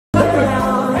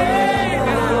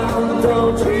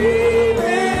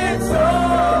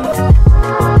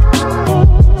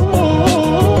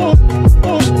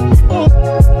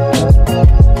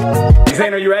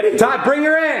Zane, are you ready? Todd, bring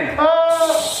her in!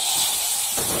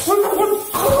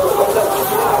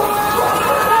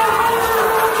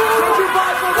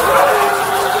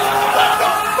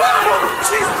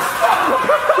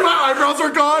 My eyebrows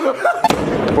are gone!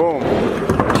 Boom.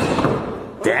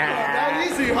 Damn. That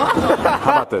easy, huh?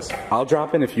 How about this? I'll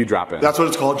drop in if you drop in. That's what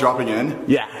it's called, dropping in?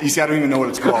 Yeah. You see, I don't even know what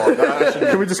it's called.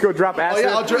 Can we just go drop acid? Oh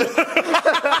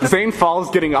yeah, I'll Zane falls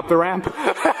getting up the ramp.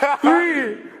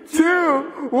 3,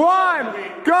 2, 1,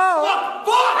 go!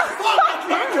 Fuck!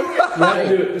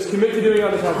 Do it. Just commit to doing it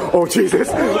on the top. Oh, Jesus.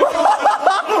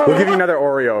 We'll give you another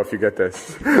Oreo if you get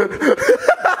this.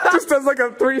 Just does like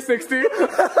a 360.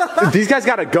 These guys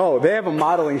gotta go. They have a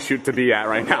modeling shoot to be at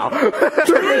right now. 3, 2,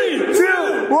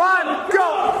 1, go!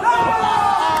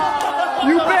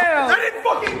 You bailed! I didn't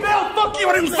fucking bail! Fuck you,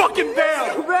 I didn't fucking bail!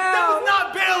 You bailed! That was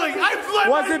not bailing!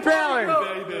 Was it bailing?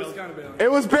 It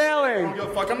was bailing! Yo,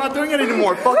 fuck, I'm not doing it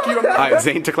anymore. Fuck you. Alright,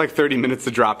 Zane took like 30 minutes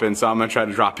to drop in, so I'm gonna try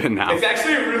to drop in now. It's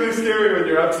actually really scary when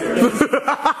you're up here.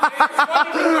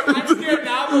 I'm scared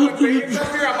now, but when Zane's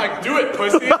up here, I'm like, do it,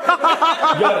 pussy. You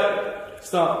got it.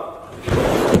 Stop.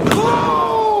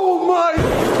 Oh my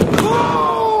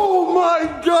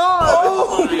god!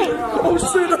 Oh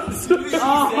shit!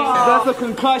 That's a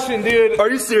concussion, dude. Are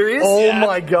you serious? Oh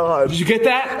my god. Did you get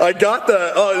that? I got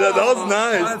that. Oh, that was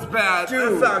nice. That's bad. Dude,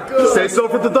 that's not good. Say so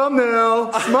for the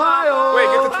thumbnail. Smile. Wait,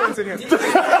 get the twins in here.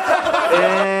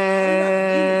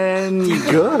 And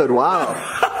good. Wow.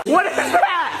 What is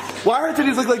that? Why are her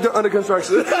titties look like they're under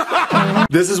construction?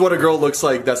 This is what a girl looks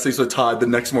like that sleeps with Todd the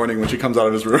next morning when she comes out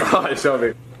of his room. Alright, show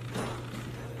me.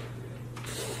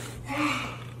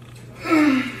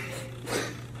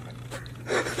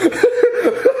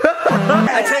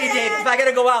 I tell you, Dave, if I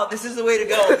gotta go out, this is the way to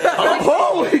go.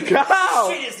 Holy cow!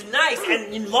 Shit is nice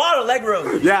and a lot of leg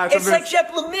room. Yeah, it's like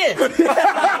Chef Lumin.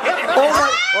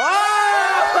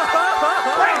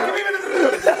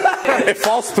 It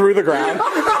falls through the ground.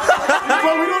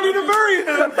 But we don't need to bury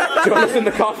him. Jonas in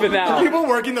the coffin now. The people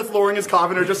working that's lowering his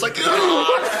coffin are just like, the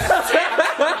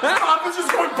coffin's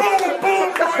just going boom,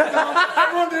 boom, going down.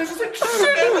 Everyone there's just like,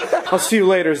 shit. I'll see you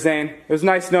later, Zane. It was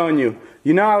nice knowing you.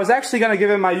 You know, I was actually gonna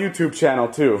give him my YouTube channel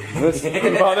too.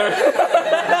 Brother.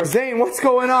 Zane, what's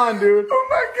going on, dude? Oh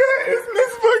my god, it's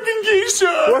Miss fucking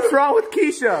Keisha. What's wrong with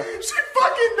Keisha? She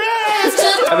fucking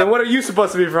dead. And then what are you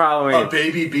supposed to be for Halloween? A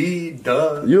baby bee,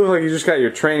 duh. You look like you just got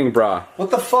your training bra. What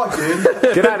the fuck, dude?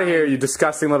 Get out of here, you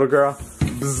disgusting little girl. Behave!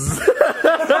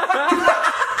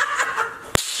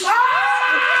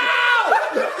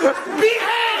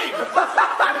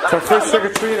 It's our first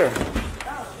trick-or-treater.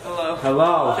 Hello.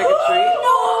 Hello. Trick or treat?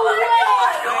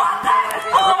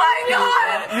 Oh my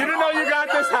god! You didn't know you got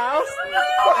this house?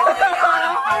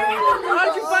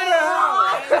 How'd you find your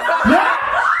house?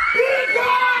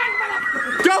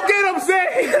 Go get him,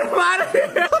 Zane! Get him out of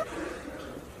here!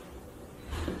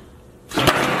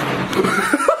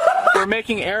 We're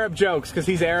making Arab jokes because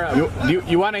he's Arab.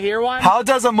 You want to hear one? How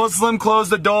does a Muslim close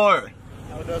the door?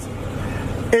 How does it?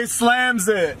 It slams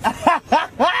it.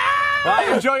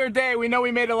 Well, enjoy your day. We know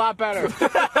we made it a lot better.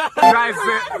 Guys,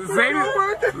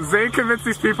 Zane convinced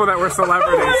these people that we're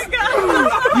celebrities.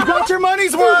 You got your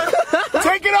money's worth.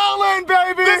 Take it all in,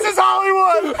 baby. This is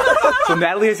Hollywood. So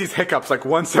Natalie has these hiccups like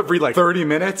once every 30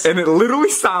 minutes, and it literally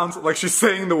sounds like she's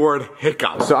saying the word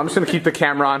hiccup. So I'm just gonna keep the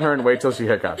camera on her and wait till she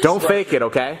hiccups. Don't fake it,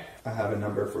 okay? I have a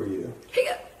number for you.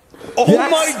 Oh Yes.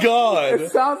 my god!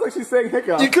 It sounds like she's saying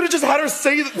hiccup. You could have just had her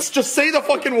say the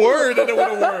fucking word and it would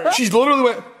have worked. She's literally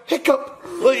went hiccup.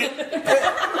 Like,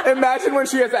 Imagine when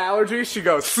she has allergies, she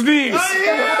goes sneeze, cough,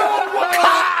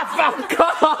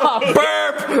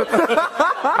 burp.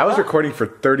 I was recording for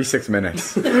 36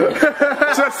 minutes just to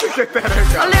get that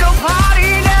hiccup. A little party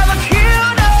never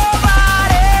killed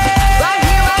nobody. Right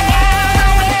here,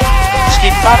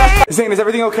 right now. Zane, is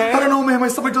everything okay? I don't know, man. My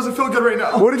stomach doesn't feel good right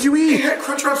now. What did you eat? I had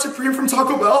Crunchwrap Supreme from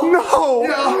Taco Bell. No.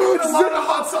 Yeah, and a lot of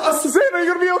hot sauce. Zane, are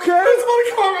you gonna be okay? It's about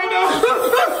to come out right now.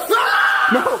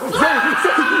 No, Zane.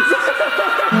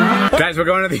 Guys, we're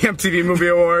going to the MTV Movie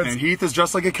Awards. And Heath is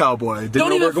dressed like a cowboy.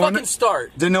 Don't even fucking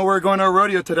start. Didn't know we were going to a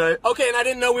rodeo today. Okay, and I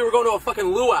didn't know we were going to a fucking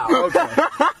luau. Okay.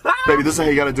 Baby, this is how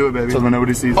you gotta do it, baby. So that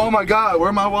nobody sees. Oh my god,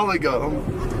 where'd my wallet go?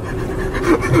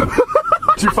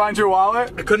 Did you find your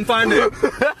wallet? I couldn't find it.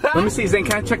 Let me see, Zane.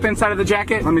 Can I check the inside of the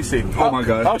jacket? Let me see. Oh my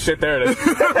god. Oh shit, there it is.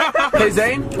 Hey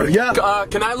Zane, Yeah.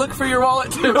 can I look for your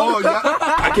wallet too? Oh yeah.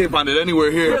 I can't find it anywhere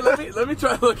here. Here, let me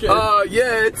try looking.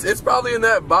 Yeah, it's probably in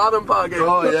that bottom pocket.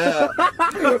 Oh yeah.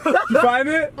 You find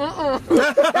it?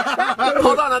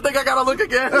 Hold on, I think I gotta look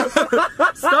again.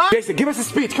 Scott? Jason, give us a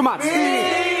speech. Come on.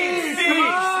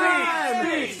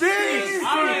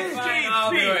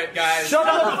 I'll do it, guys. Shut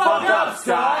the fuck up,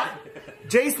 Scott.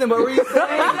 Jason, what were you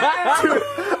saying? Dude,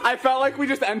 I felt like we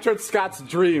just entered Scott's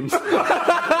dreams. Shut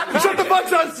the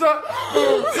fuck up, Scott.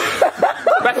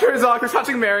 That's sure is all. If you're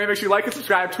touching Mary, make sure you like and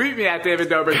subscribe. Tweet me at David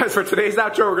Dobrik. Because for today's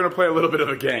outro, we're going to play a little bit of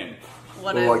a game.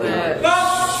 What is it?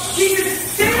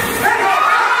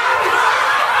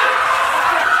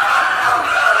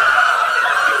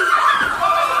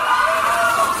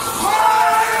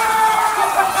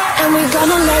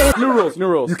 New rules, new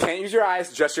rules. You can't use your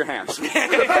eyes, just your hands.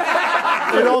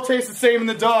 It all tastes the same in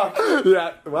the dark.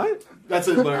 Yeah, what? That's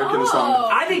a lyric in a song.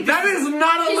 I think that is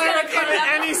not a lyric in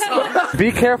any song.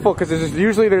 Be careful, because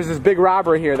usually there's this big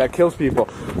robber here that kills people.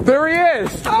 There he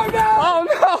is! Oh no! Oh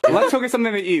no! Let's go get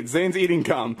something to eat. Zane's eating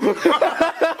gum. I'm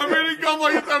eating gum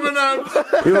like it's M&M.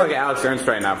 You look like Alex Ernst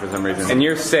right now for some reason. And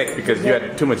you're sick because you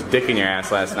had too much dick in your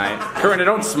ass last night. Corinna,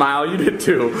 don't smile. You did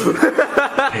too.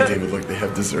 Hey David, look, they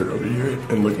have dessert over here,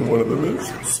 and look, one of them is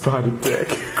spotted dick.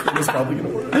 It's probably gonna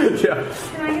work. Yeah.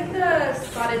 Can I get the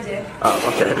spotted dick?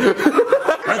 Oh, okay.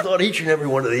 I thought each and every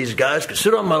one of these guys could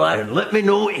sit on my lap and let me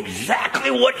know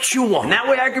exactly what you want. That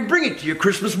way I can bring it to you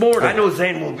Christmas morning. I know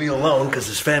Zane won't be alone because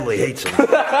his family hates him.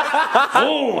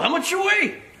 Oh, how much you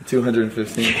weigh?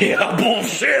 215. Yeah,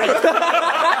 bullshit.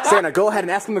 Santa, go ahead and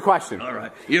ask him the question. All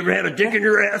right. You ever had a dick in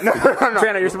your ass? No.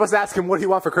 Santa, you're supposed to ask him what do you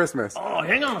want for Christmas. Oh,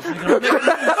 hang on a second.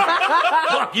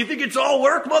 Fuck, you think it's all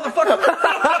work, motherfucker?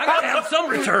 I gotta have some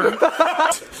return.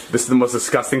 This is the most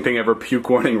disgusting thing ever. Puke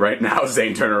warning right now.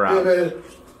 Zane, turn around. David,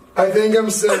 I think I'm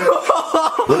sick.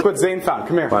 Look what Zane found.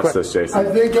 Come here. Watch this, Jason.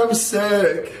 I think I'm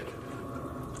sick.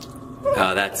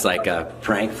 Oh, that's like a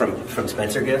prank from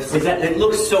Spencer Gifts? Is that? It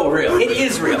looks so real. It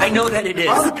is real. I know that it is.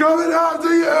 I'm coming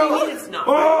after you. It's not.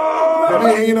 Oh, I'm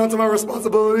hanging on to my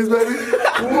responsibilities, baby.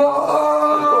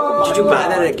 Whoa. Did you buy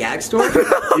that at a gag store?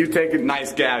 You take a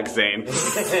nice gag, Zane.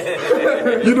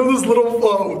 You know those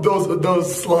little,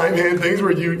 those slime hand things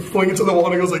where you fling it to the wall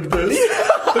and it goes like this?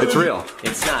 It's real.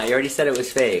 It's not. You already said it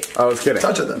was fake. I was kidding.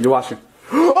 Touch it then. You're watching.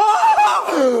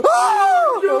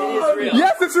 It is real.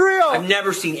 Yes, it's real. I've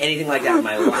never seen anything like that in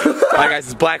my life. Alright guys,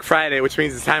 it's Black Friday, which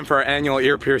means it's time for our annual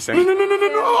ear piercing. No.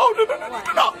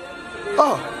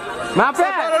 Oh. Not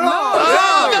bad.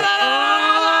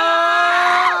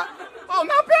 Oh,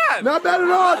 not bad. Not bad at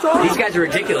all. It's all These guys are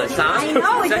ridiculous, huh? I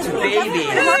know. Such babies.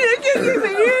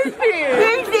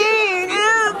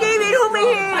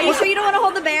 Are you sure you don't want to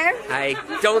hold the bear? I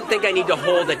don't think I need to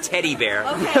hold a teddy bear.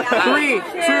 Okay. 3,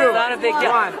 2, Not a big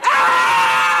deal. 1.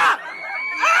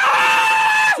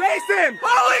 Jason!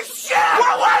 Holy shit!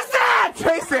 What was that?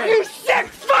 Jason! You sick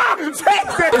fuck!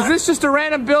 Jason! Is this just a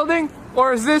random building,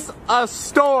 or is this a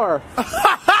store?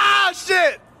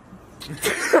 Shit! He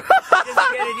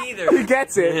doesn't get it either. He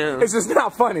gets it. Yeah. It's just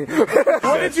not funny.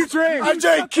 What did you drink? I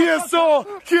drank Kia Soul.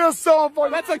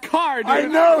 That's a car, dude. I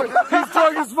know. He's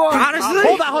drunk as fuck.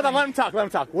 Honestly? Hold on. Let him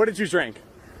talk. What did you drink?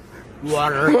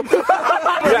 Water. You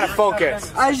gotta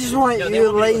focus. I just want you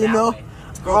to let you know.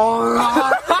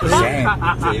 Zane.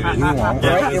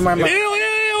 Right in my mouth.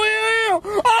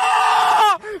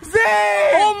 Oh!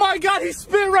 Zane! Oh my god, he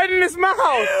spit right in his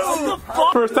mouth!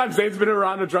 First time Zane's been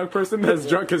around a drunk person as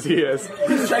drunk as he is.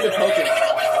 He's trying to focus.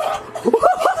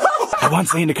 I want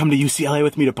Zane to come to UCLA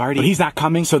with me to party, but he's not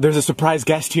coming, so there's a surprise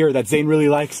guest here that Zane really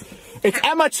likes. It's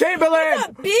Emma Chamberlain! What's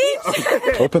up,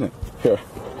 bitch? Open it. Here.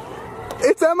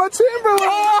 It's Emma Chamberlain!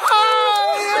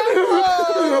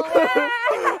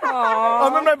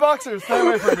 I'm in my boxers. Stay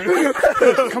away from me.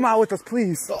 Come out with us,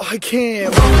 please. I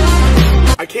can't.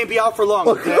 I can't be out for long,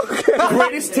 okay?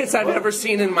 Greatest tits I've ever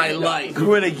seen in my life.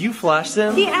 Corinna, you flashed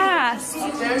them? He asked.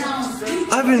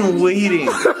 I've been waiting.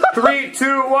 3,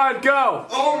 2, 1, go!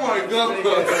 Oh my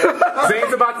god.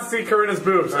 Zane's about to see Corinna's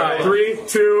boobs. 3,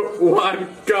 2, 1,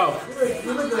 go.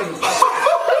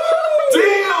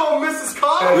 Damn, Mrs.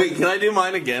 Cobb. Wait, can I do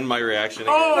mine again? My reaction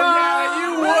again? Oh, yeah,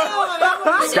 you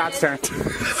would! Scott's turn.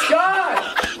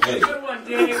 Good one,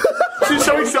 Dave. She's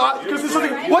showing Scott because there's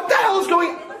something. What the hell is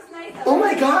going? Oh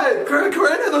my god,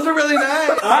 Corinna, those are really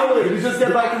nice. Did you just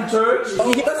get back from church?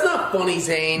 That's not funny,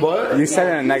 Zane. What? You said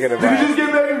it in a negative way. Did you just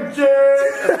get back from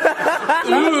church?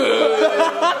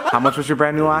 How much was your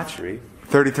brand new watch?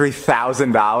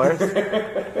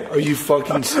 $33,000. Are you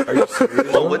fucking serious?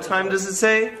 Well, what time does it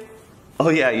say? Oh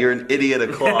yeah, you're an idiot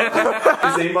o'clock.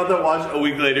 If Zane bought that watch a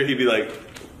week later, he'd be like,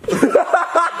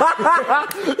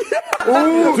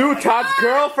 Ooh, dude, Todd's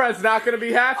girlfriend's not gonna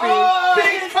be happy.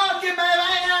 Big fucking man,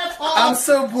 I'm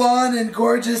so blonde and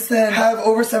gorgeous and have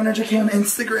over 700K on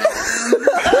Instagram.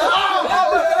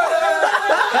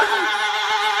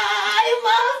 I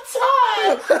love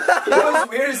Todd. What's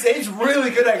weird is Zane's really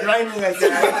good at grinding like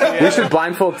that. We should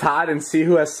blindfold Todd and see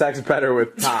who has sex better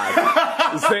with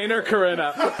Todd. Zane or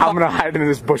Corinna. I'm gonna hide in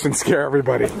this bush and scare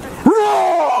everybody.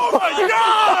 Oh my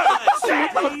God!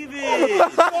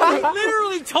 I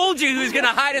literally told you he was gonna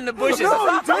hide in the bushes. No,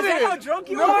 you didn't. Is that how drunk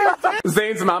you are?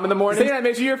 Zane's mom in the morning. Zane, I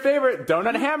made you your favorite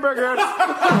donut hamburger.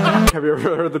 Have you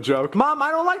ever heard the joke? Mom,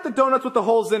 I don't like the donuts with the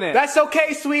holes in it. That's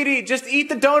okay, sweetie. Just eat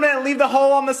the donut and leave the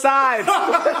hole on the side.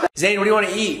 Zane, what do you want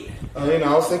to eat?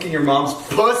 I was thinking your mom's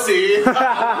pussy. Faye's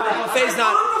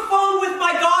not on the phone with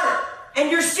my daughter,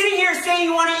 and you're sitting here saying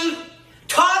you want to eat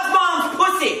Todd's mom's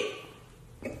pussy.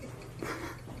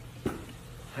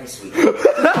 Hi, sweetie.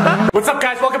 What's up,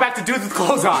 guys? Welcome back to Dudes with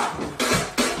Clothes On.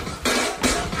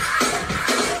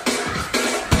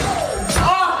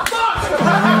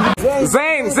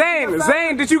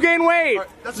 Zane, did you gain weight?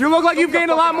 You look like you've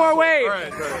gained a lot more weight.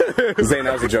 Zane,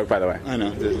 that was a joke, by the way. I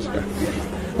know.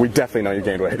 We definitely know you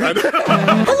gained weight. Hello,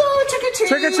 trick or treat.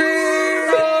 Trick or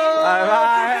treat!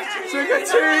 Bye-bye. Trick or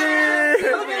treat!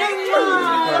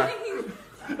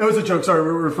 It was a joke. Sorry,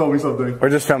 we were filming something. We're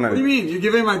just filming. What do you mean? You're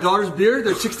giving my daughter's beer?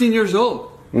 They're 16 years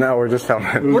old. No, we're just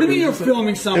filming. What do you mean you're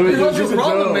filming something? What's just your a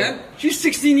problem, joke. man? She's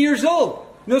 16 years old.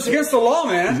 No, it's against the law,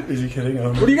 man. Is he kidding?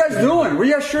 What are you guys doing? What are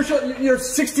you guys sure? You're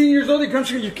 16 years old.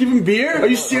 You're giving beer? Are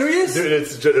you serious? Dude, it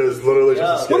was literally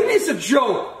just a skit. What do you mean it's a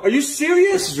joke? Are you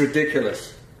serious? This is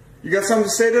ridiculous. You got something to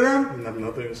say to them? I have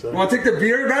nothing to say. Want to take the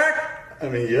beer back? I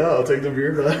mean, yeah, I'll take the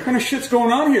beer back. What kind of shit's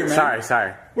going on here, man?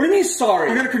 Sorry. What do you mean sorry?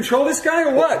 You gonna control this guy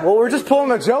or what? Well, we're just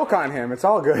pulling a joke on him. It's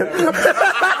all good.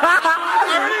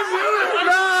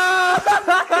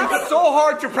 It's so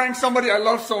hard to prank somebody I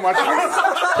love so much.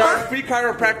 Guys, free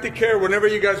chiropractic care whenever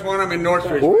you guys want. I'm in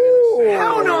Northridge.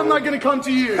 Hell no, I'm not gonna come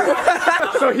to you.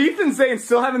 So Heath and Zane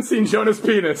still haven't seen Jonah's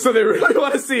penis, so they really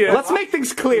want to see it. Let's make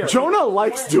things clear. Jonah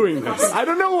likes doing this. I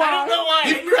don't know why.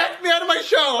 You cracked me out of my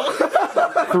shell.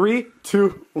 3,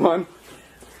 2, 1.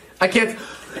 I can't.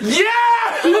 Yeah!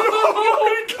 Oh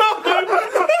my god!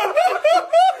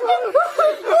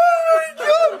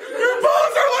 Your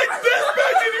balls are like this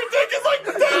big and your dick is like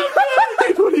that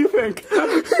big! What do you think?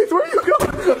 Heath, where are you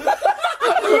going?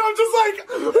 I'm just like...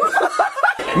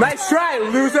 Nice try,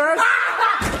 losers!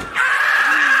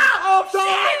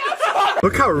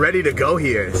 Look how ready to go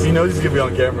he is. He knows he's gonna be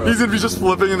on camera. He's gonna be just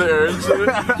flipping in the air and shit.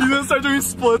 He's gonna start doing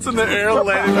splits in the air,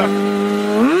 landing back.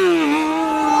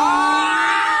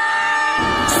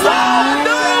 Oh,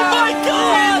 no, my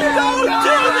God! Don't do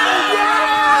that!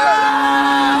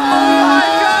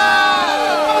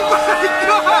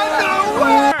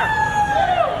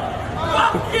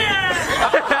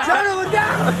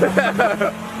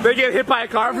 They get hit by a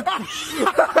car.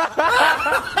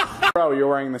 Bro, you're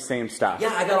wearing the same stuff.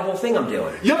 Yeah, I got a whole thing I'm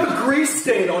doing. You have a grease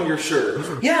stain on your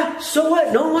shirt. Yeah, so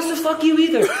what? No one wants to fuck you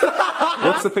either.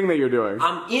 What's the thing that you're doing?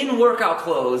 I'm in workout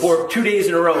clothes for 2 days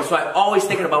in a row, so I'm always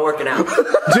thinking about working out.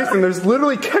 Jason, there's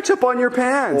literally ketchup on your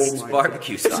pants. It's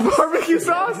barbecue sauce. Barbecue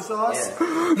sauce?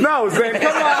 Yeah. No, Zane,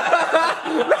 come on.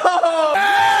 No!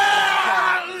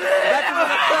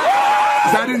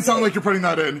 That didn't sound like you're putting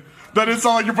that in. That didn't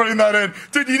sound like you're putting that in.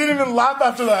 Dude, you didn't even laugh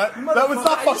after that. That was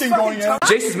not fucking going in.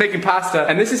 Jason's making pasta,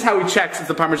 and this is how he checks if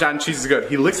the Parmesan cheese is good.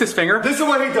 He licks his finger. This is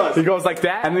what he does. He goes like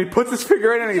that, and then he puts his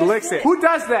finger in and he licks it. Who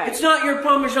does that? It's not your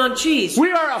Parmesan cheese.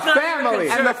 We are a It's not family.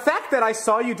 your And the fact that I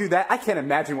saw you do that, I can't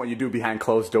imagine what you do behind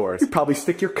closed doors. You probably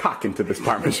stick your cock into this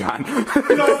Parmesan.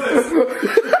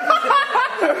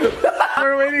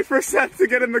 We're waiting for Seth to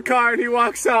get in the car, and he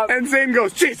walks up, and Zane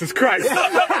goes, Jesus Christ.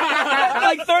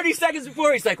 Like 30 seconds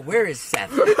before, he's like, where is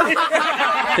Seth?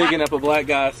 Picking up a black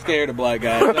guy, scared of black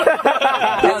guys.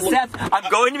 Now, Seth, I'm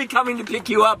going to be coming to pick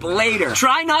you up later.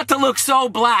 Try not to look so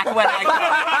black when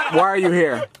I... Why are you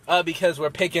here? Because we're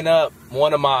picking up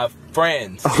one of my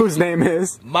friends. Whose name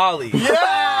is? Molly.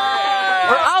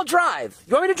 Or I'll drive.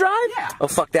 You want me to drive? Yeah. Oh,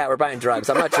 fuck that. We're buying drugs.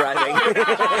 I'm not driving.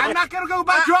 I'm not gonna go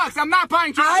buy drugs. I'm not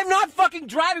buying drugs. I'm not fucking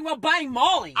driving while buying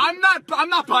Molly. I'm not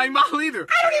buying Molly either.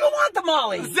 I don't even want the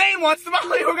Molly. Zane wants the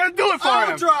Molly. We're gonna do it for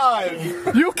him.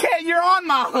 Drive. You can't. You're on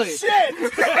Molly. Shit.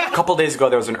 A couple days ago,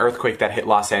 there was an earthquake that hit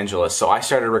Los Angeles, so I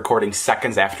started recording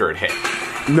seconds after it hit.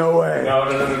 No way. No.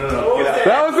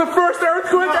 That was the first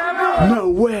earthquake ever. No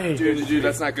way. Dude,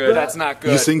 that's not good. That's not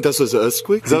good. You think this was an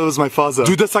earthquake? That was my father.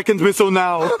 Do the second missile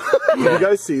now. Did you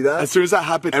guys see that? As soon as that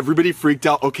happened, everybody freaked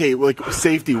out. Okay, like,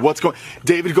 safety, what's going...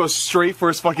 David goes straight for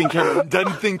his fucking camera.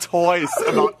 Didn't think twice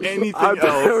about anything else.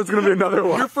 There was gonna be another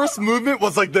one. Your first movement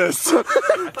was like this.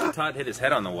 Todd hit his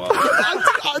head on the wall.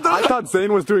 I thought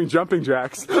Zane was doing jumping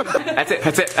jacks. That's it.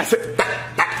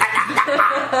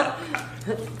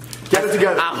 Get it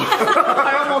together.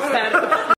 I almost had it.